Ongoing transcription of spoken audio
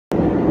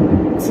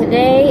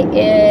today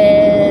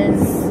is...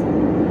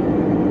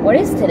 What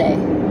is today?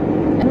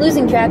 I'm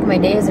losing track of my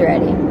days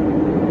already.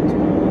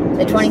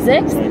 The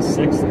 26th?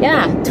 26th.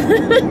 Yeah,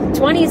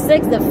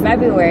 26th of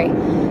February.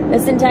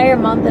 This entire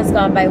month has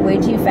gone by way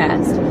too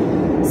fast.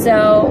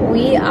 So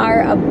we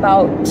are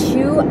about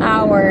 2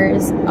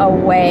 hours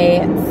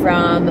away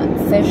from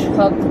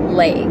Fishhook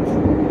Lake,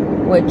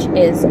 which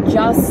is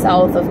just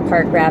south of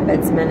Park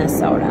Rapids,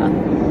 Minnesota.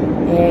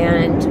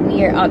 And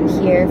we are up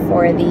here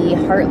for the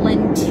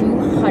Heartland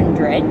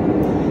 200.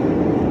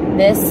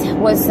 This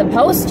was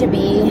supposed to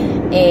be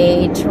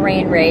a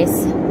terrain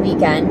race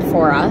weekend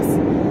for us.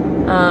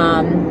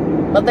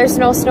 But there's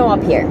no snow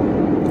up here.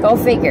 Go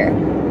figure.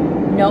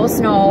 No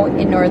snow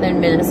in northern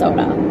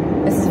Minnesota.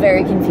 This is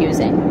very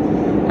confusing.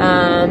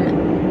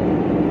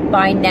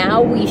 By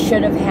now, we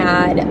should have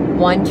had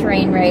one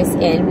terrain race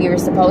in. We were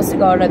supposed to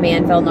go to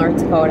Manville, North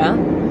Dakota,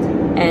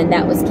 and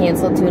that was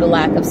canceled due to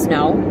lack of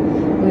snow.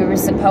 We were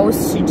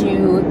supposed to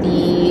do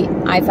the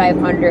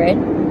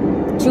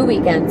I-500 2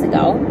 weekends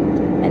ago,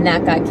 and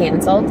that got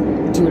canceled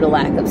due to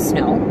lack of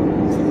snow.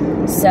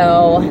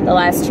 So the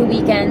last 2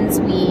 weekends,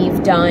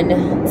 we've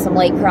done some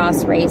lake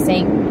cross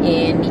racing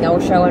in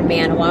Neosho and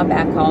Manawa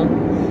back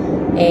home.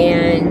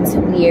 And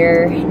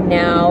we're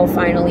now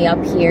finally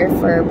up here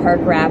for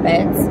Park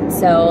Rapids.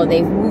 So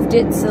they've moved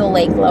it to the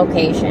lake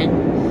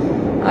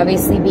location.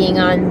 Obviously, being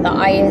on the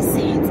ice,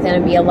 it's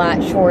going to be a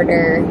lot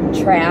shorter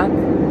track.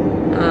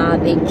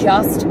 They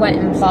just went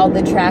and plowed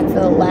the track for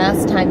the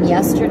last time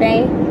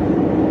yesterday.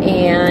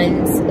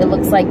 And it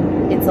looks like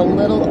it's a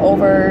little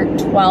over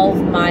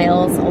 12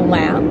 miles a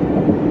lap.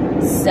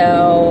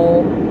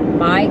 So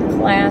my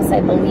class,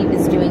 I believe,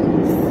 is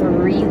doing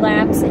 3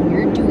 laps, and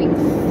you're doing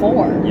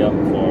 4. Yep,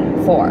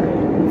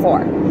 4.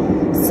 4.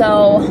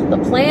 So the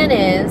plan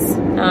is,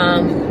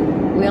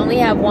 we only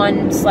have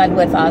one sled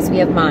with us. We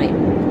have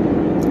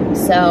mine.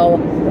 So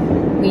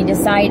we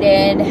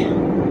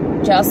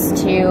decided just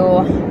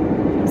to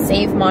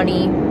save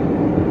money,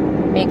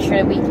 make sure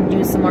that we can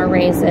do some more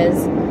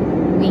races.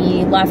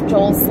 We left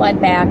Joel's sled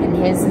back, and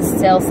his is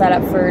still set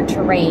up for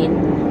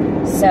terrain.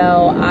 So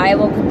I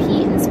will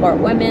compete in Sport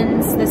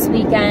Women's this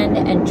weekend,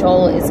 and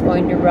Joel is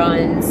going to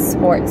run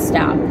Sport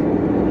Stock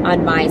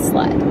on my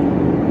sled.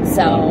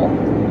 So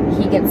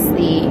he gets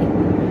the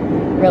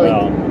really...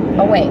 Well,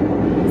 yeah. Oh, wait.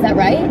 Is that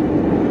right?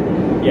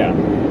 Yeah.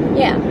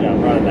 Yeah. Yeah,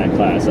 I'm running that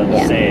class. I'm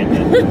just saying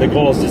that the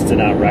goal is just to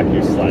not wreck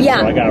your sled. Yeah.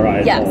 So I got to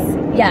ride home.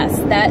 Yes,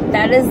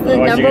 that is the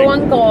Otherwise number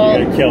one goal.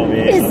 You're going to kill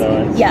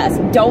me. Yes,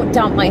 don't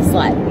dump my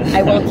sled.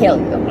 I will kill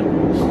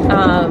you.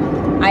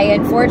 I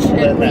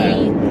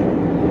unfortunately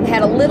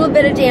had a little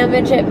bit of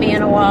damage at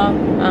Manawa.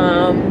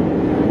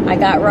 I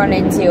got run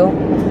into,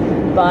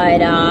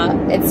 but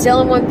it's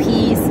still in one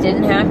piece.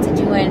 Didn't have to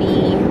do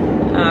any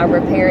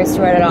repairs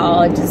to it at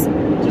all. It just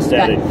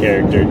added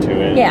character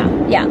to it. Yeah.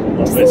 A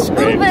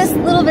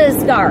little bit of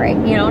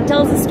scarring. You know, it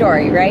tells a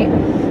story, right?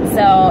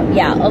 So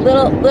yeah, a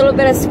little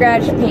bit of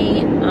scratch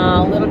paint,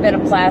 a little bit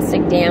of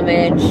plastic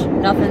damage.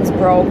 Nothing's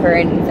broke or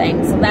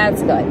anything, so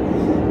that's good.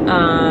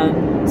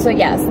 So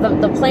yes,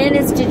 the plan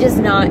is to just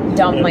not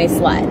dump my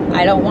sled.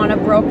 I don't want a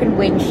broken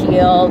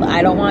windshield.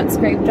 I don't want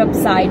scraped up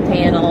side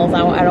panels.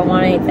 I don't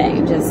want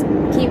anything. Just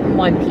keep in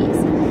one piece.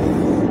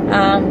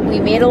 We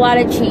made a lot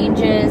of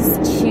changes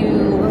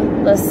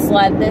to the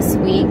sled this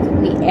week.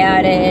 We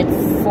added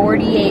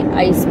 48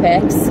 ice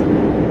picks.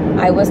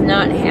 I was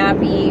not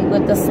happy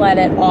with the sled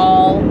at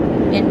all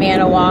in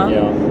Manawa.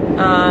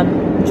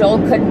 Yeah. Joel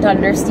couldn't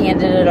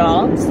understand it at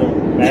all. It's the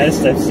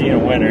baddest I've seen a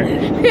winter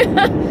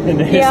in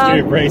the history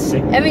of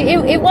racing. I mean,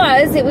 it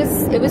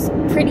was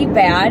pretty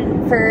bad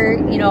for,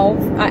 you know,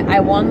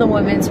 I won the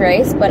women's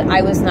race, but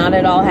I was not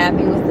at all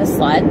happy with the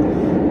sled.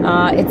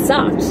 It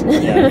sucked.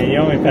 Yeah, I mean, you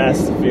only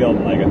passed the field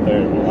in like a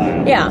third of the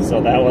lap. Yeah.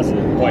 So that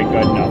wasn't quite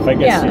good enough. I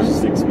guess you're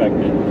just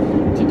expected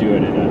to do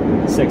it in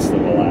a sixth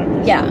of a lap.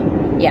 Yeah.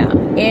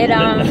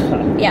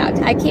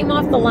 I came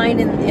off the line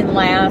in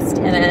last,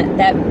 and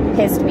that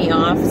pissed me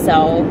off.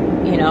 So,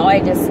 you know, I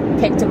just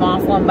picked him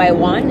off one by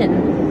one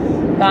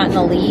and got in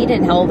the lead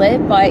and held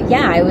it. But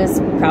yeah, I was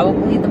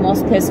probably the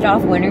most pissed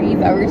off winner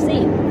you've ever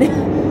seen.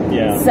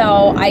 Yeah.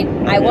 So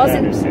I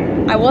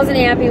wasn't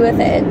happy with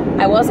it.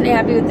 I wasn't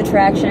happy with the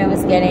traction I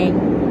was getting.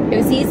 It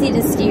was easy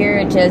to steer.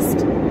 It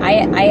just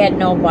I had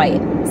no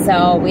bite.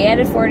 So we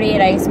added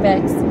 48 ice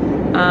picks.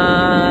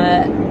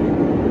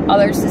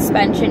 Other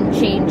suspension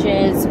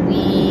changes.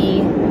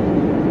 We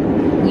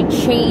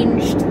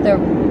changed the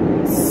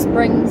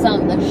springs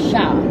on the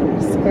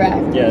shocks,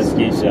 correct? Yeah,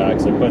 ski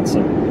shocks. I put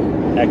some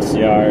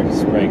XCR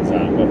springs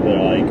on, but they're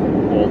like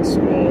old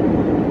school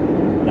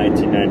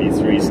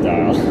 1993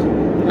 style.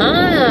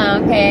 Ah,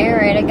 okay, all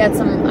right. I got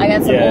some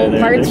old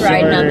parts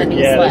riding on the new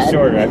sled. Yeah, they're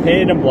shorter. I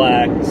painted them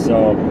black,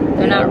 so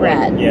they're not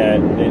red. Yeah,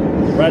 the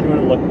red would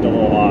have looked a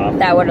little off.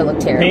 That would have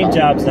looked terrible. Paint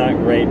job's not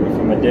great, but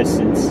from a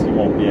distance, you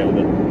won't be able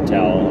to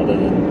tell other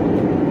than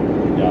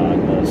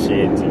the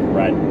shades of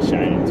red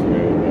shining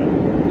through. But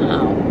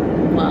oh,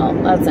 well,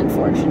 that's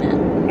unfortunate.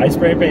 I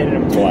spray painted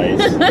them twice.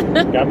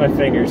 Got my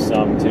fingers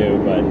some too,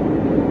 but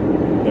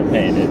they're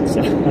painted.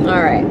 So.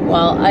 All right.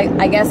 Well,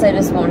 I guess I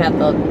just won't have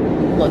to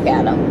look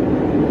at them.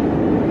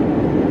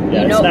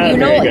 Yeah,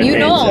 you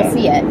know I'll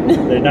see it.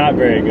 They're not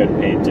very good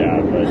paint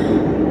job, but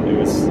it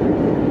was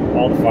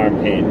all the farm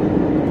paint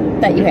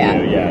that you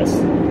have. Yes,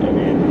 I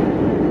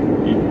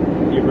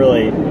mean you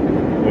really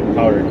with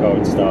powder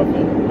coat stuff,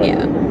 but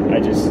yeah. I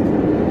just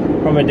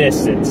from a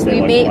distance they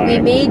look black. We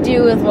made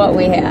do with what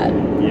we had.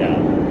 Yeah.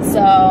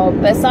 So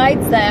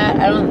besides that,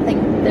 I don't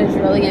think there's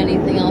really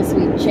anything else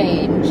we've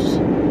changed.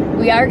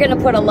 We are going to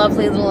put a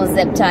lovely little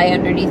zip tie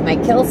underneath my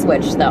kill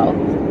switch, though.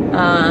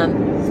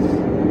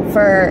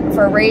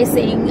 For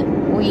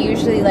racing, we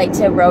usually like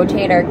to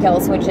rotate our kill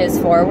switches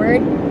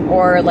forward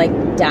or like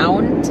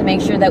down to make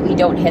sure that we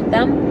don't hit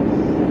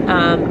them.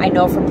 I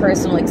know from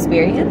personal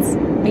experience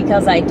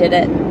because I did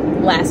it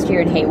last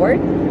year in Hayward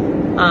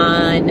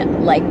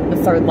on like the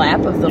third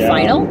lap of the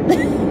final.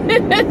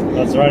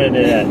 I was running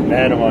it at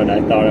Manawan.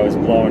 I thought I was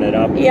blowing it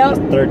up. Yep.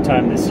 The third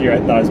time this year, I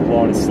thought I was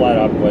blowing a sled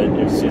up, but it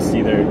was just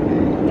either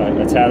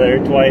a tether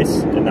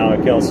twice and now a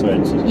kill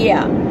switch.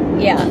 Yeah.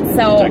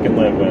 So which I can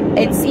live with.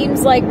 It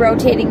seems like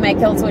rotating my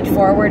kill switch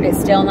forward is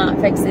still not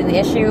fixing the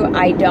issue.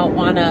 I don't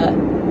want to.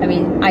 I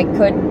mean, I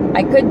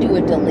could do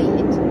a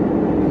delete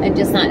and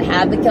just not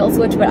have the kill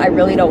switch, but I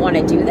really don't want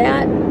to do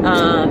that.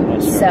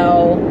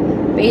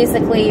 So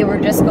basically,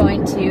 we're just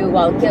going to,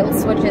 while kill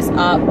switch is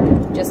up,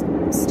 just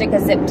stick a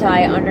zip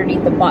tie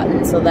underneath the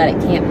button so that it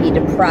can't be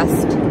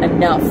depressed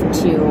enough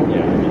to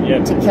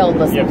kill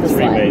the sled. You have to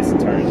three-base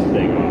turn the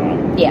thing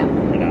off. Yeah.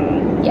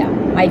 Yeah.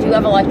 I do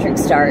have electric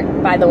start.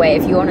 By the way,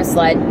 if you own a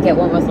sled, get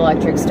one with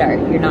electric start.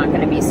 You're not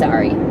going to be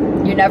sorry.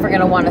 You're never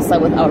going to want a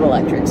sled without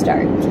electric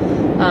start.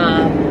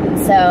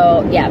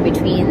 So, yeah,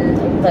 between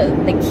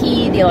the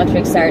key, the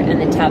electric start,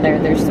 and the tether,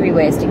 there's 3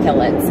 ways to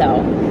kill it.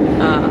 So,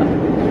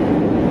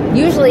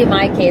 usually in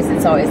my case,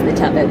 it's always the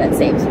tether that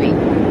saves me.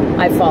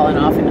 I've fallen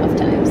off enough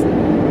times.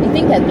 You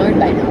think I'd learned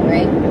by now,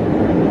 right?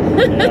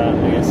 Yeah,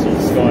 I guess you're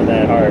just going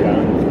that hard,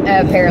 huh?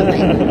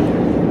 Apparently.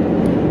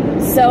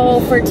 So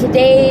for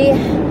today,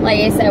 like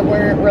I said,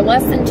 we're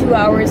less than 2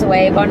 hours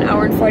away, about an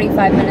hour and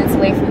 45 minutes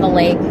away from the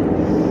lake.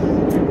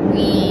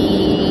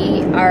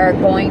 We are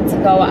going to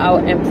go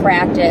out and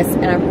practice,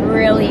 and I'm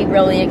really,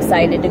 really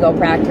excited to go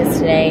practice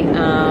today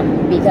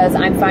because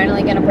I'm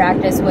finally going to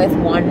practice with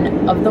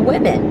one of the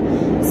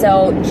women.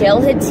 So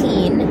Jill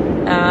Hatteen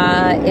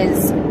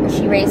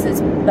she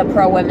races the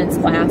pro women's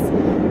class,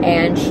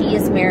 and she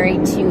is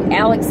married to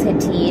Alex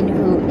Hatteen,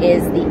 who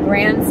is the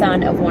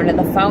grandson of one of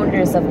the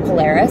founders of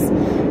Polaris.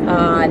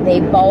 They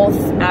both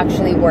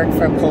actually work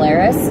for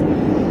Polaris,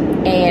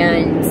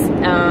 and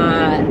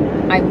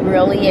I'm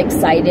really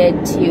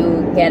excited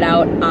to get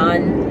out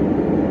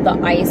on the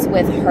ice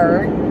with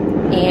her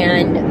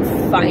and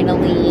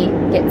finally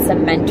get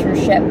some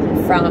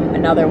mentorship from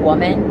another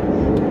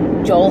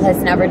woman. Joel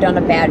has never done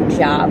a bad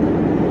job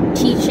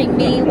teaching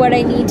me what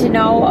I need to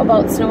know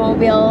about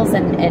snowmobiles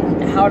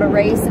and how to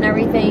race and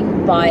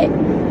everything, but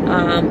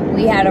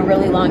we had a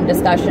really long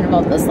discussion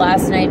about this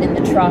last night in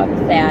the truck,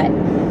 that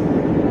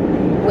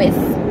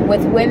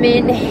with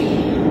women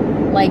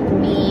like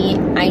me,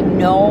 I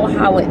know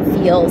how it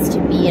feels to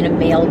be in a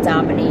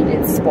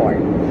male-dominated sport,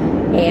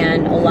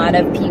 and a lot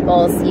of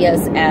people see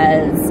us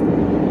as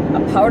a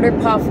powder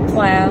puff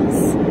class,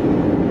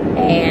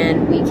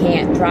 and we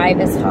can't drive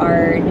as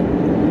hard,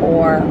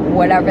 or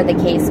whatever the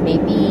case may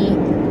be.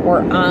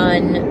 We're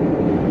on,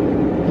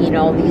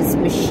 these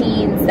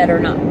machines that are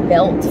not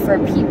built for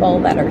people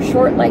that are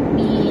short like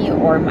me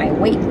or my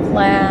weight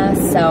class.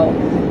 So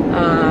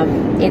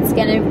it's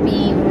going to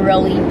be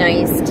really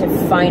nice to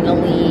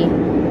finally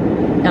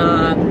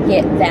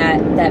get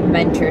that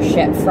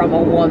mentorship from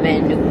a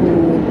woman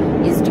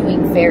who is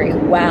doing very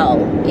well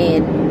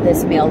in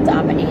this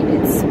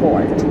male-dominated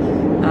sport.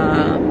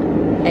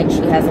 And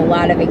she has a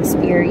lot of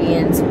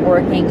experience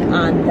working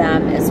on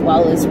them as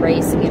well as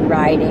racing and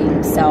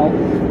riding. So,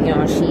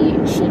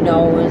 she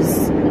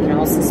knows,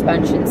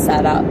 suspension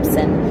setups,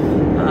 and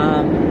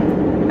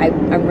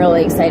I'm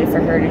really excited for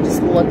her to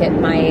just look at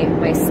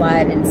my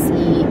sled and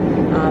see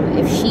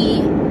if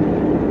she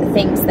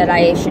thinks that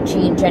I should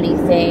change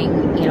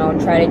anything,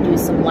 try to do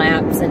some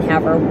laps and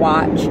have her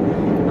watch,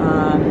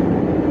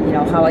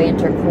 how I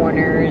enter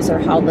corners or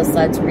how the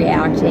sled's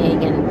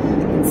reacting,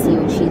 and see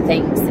what she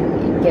thinks,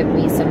 and give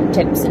me some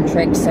tips and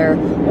tricks or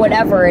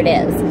whatever it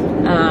is.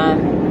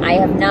 I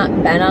have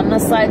not been on the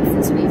sled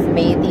since we've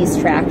made these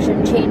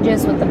traction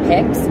changes with the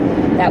picks.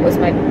 That was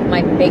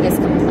my biggest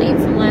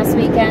complaint from last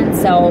weekend,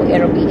 so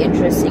it'll be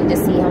interesting to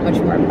see how much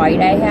more bite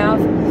I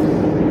have.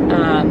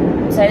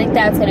 So I think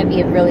that's going to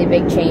be a really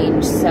big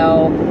change.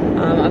 So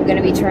I'm going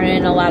to be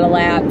turning a lot of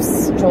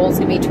laps. Joel's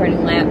going to be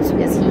turning laps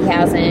because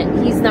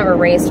he's never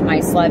raced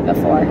my sled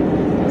before.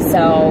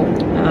 So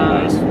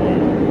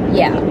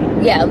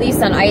yeah, at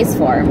least on ice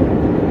form.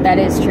 That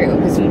is true,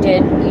 because you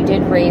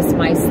did race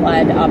my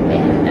sled up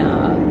in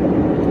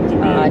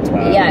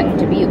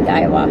Dubuque,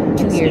 Iowa,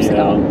 2 years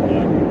ago.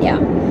 Yeah.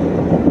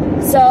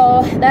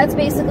 So that's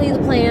basically the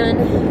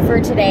plan for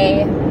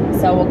today.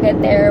 So we'll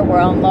get there,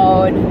 we'll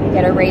unload,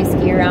 get our race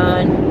gear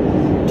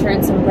on,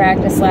 turn some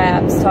practice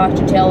laps, talk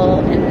to Jill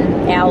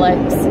and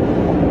Alex.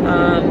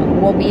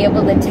 We'll be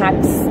able to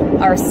text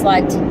our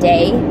sled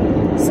today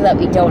so that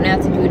we don't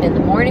have to do it in the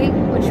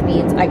morning, which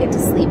means I get to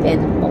sleep in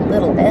a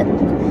little bit.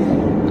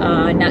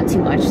 Not too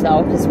much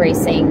though, because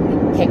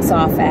racing kicks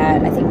off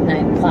at, I think,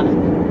 9 o'clock.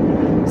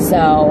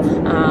 So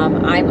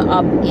I'm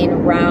up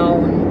in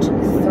round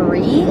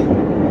 3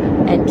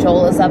 and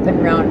Joel is up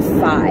in round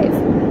 5.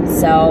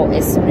 So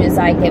as soon as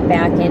I get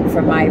back in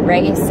for my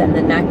race and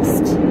the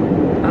next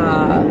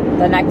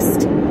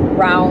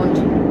round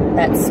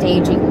that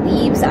staging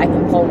leaves, I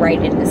can pull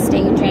right into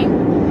staging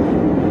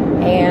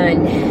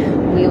and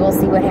we will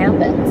see what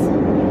happens.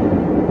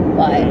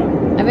 But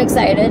I'm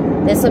excited.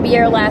 This will be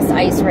our last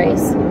ice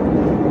race.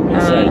 I'm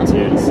excited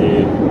too to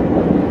see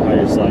how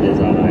your sled is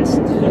on ice.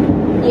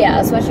 Yeah,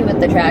 especially with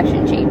the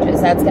traction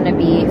changes. That's gonna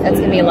be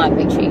a lot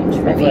big change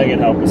for me. Hopefully I can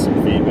help with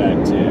some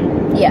feedback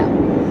too. Yeah.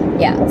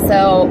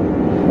 So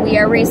we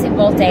are racing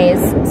both days.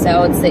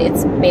 So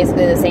it's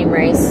basically the same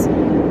race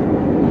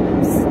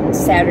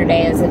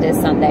Saturday as it is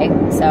Sunday.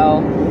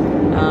 So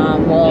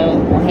we'll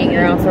hang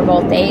around for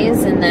both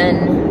days, and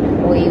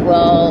then we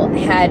will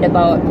head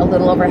about a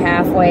little over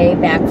halfway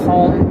back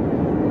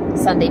home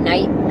Sunday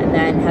night, and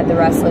then head the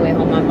rest of the way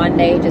home on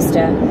Monday, just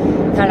to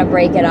kind of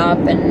break it up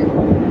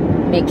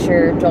and make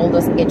sure Joel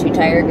doesn't get too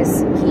tired,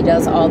 because he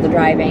does all the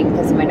driving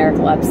because of my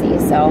narcolepsy.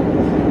 So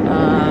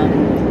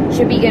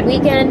should be a good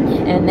weekend.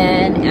 And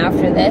then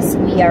after this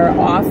we are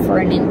off for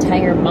an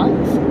entire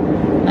month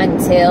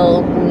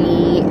until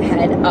we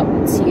head up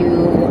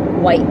to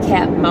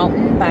Whitecap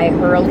Mountain by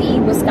Hurley,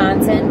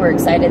 Wisconsin. We're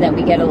excited that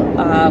we get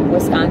a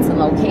Wisconsin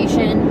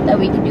location that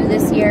we can do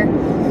this year.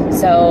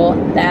 So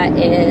that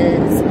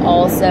is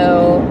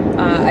also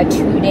a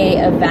 2-day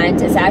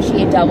event. It's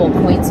actually a double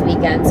points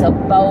weekend, so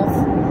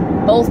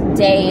both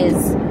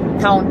days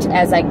count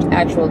as like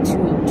actual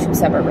two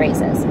separate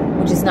races,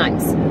 which is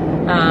nice.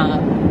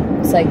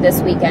 So like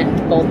this weekend,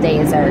 both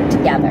days are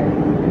together.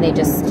 They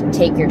just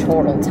take your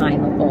total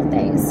time of both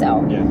days.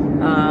 So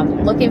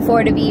looking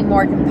forward to being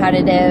more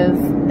competitive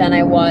than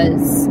I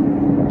was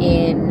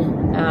in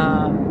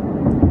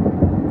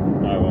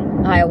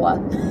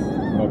Iowa.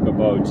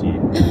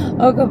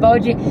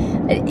 Okoboji.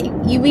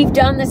 We've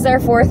done this our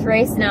 4th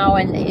race now,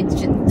 and it's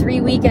just 3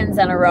 weekends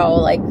in a row.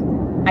 Like,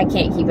 I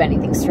can't keep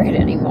anything straight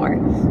anymore.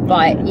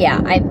 But yeah,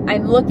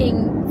 I'm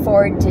looking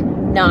forward to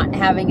not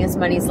having as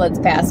many sleds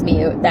pass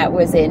me that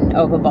was in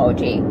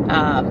Okoboji.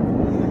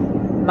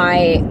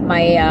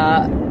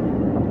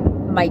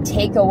 My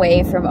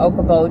takeaway from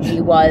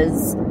Okoboji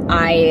was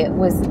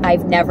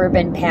I've never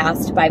been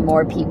passed by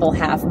more people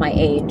half my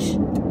age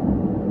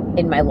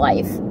in my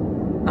life.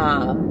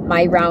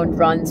 My round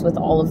runs with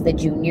all of the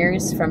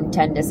juniors from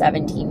 10 to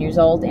 17 years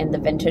old and the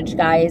vintage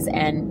guys,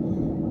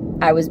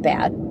 and I was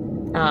bad.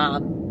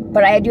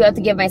 But I do have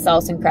to give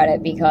myself some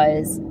credit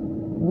because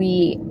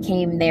we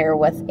came there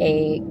with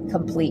a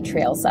complete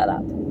trail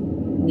setup.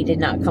 We did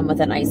not come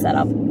with an ice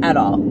setup at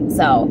all.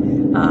 So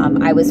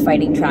I was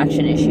fighting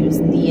traction issues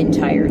the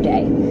entire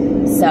day.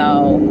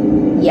 So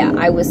yeah,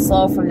 I was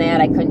slow from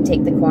that. I couldn't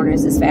take the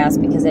corners as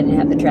fast because I didn't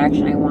have the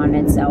traction I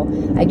wanted. So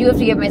I do have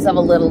to give myself a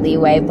little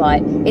leeway,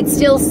 but it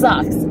still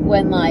sucks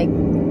when like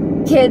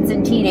kids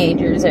and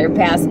teenagers are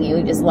passing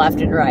you just left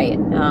and right.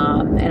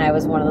 And I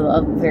was one of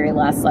the very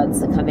last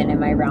sleds to come in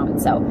my round.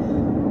 So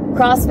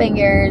cross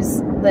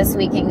fingers, this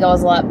weekend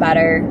goes a lot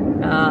better.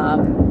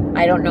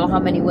 I don't know how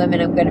many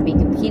women I'm going to be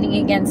competing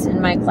against in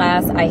my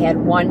class. I had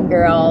one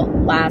girl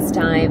last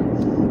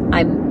time.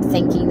 I'm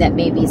thinking that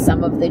maybe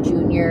some of the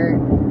junior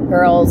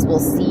girls will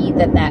see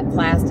that that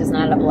class does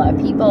not have a lot of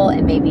people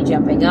and maybe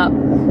jumping up.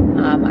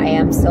 I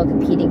am still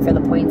competing for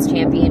the points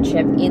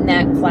championship in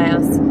that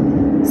class.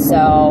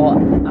 So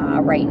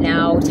right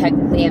now,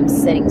 technically, I'm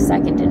sitting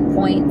 2nd in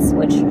points,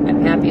 which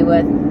I'm happy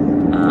with.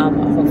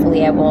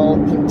 Hopefully, I will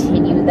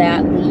continue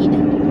that lead.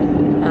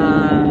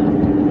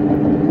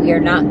 We are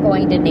not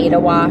going to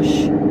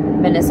Nadawash,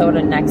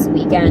 Minnesota next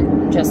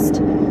weekend, just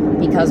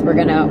because we're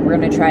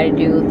gonna try to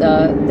do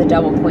the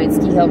double point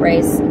ski hill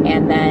race,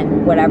 and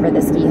then whatever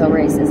the ski hill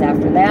race is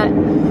after that.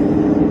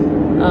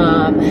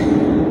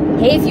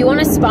 Hey, if you want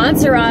to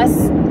sponsor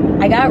us,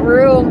 I got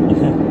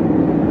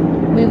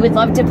room. We would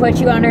love to put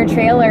you on our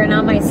trailer and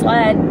on my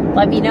sled.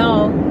 Let me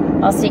know.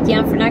 I'll stick you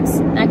on for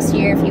next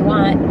year if you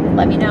want.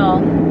 Let me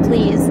know,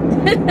 please.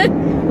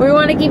 We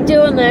want to keep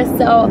doing this.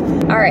 So,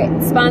 all right,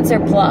 sponsor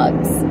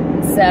plugs.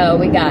 So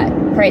we got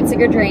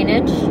Kreitziger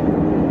Drainage,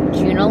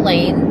 Juno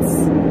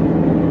Lanes,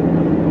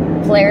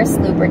 Polaris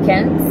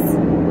Lubricants,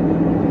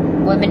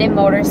 Women in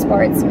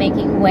Motorsports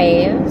Making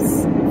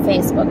Waves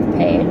Facebook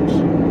page,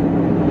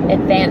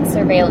 Advanced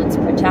Surveillance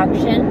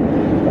Protection,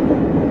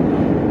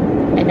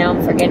 and now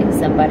I'm forgetting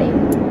somebody. Who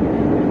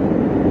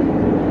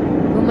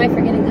am I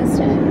forgetting this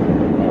time?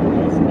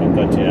 I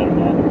thought you had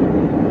them all.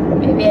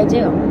 Maybe I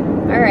do.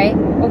 Alright,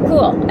 well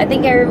cool. I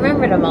think I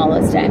remembered them all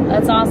this time.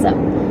 That's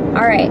awesome.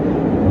 Alright,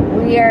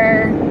 we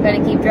are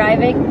going to keep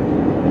driving,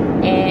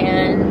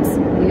 and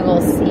we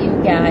will see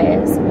you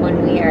guys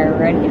when we are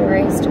ready to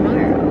race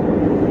tomorrow.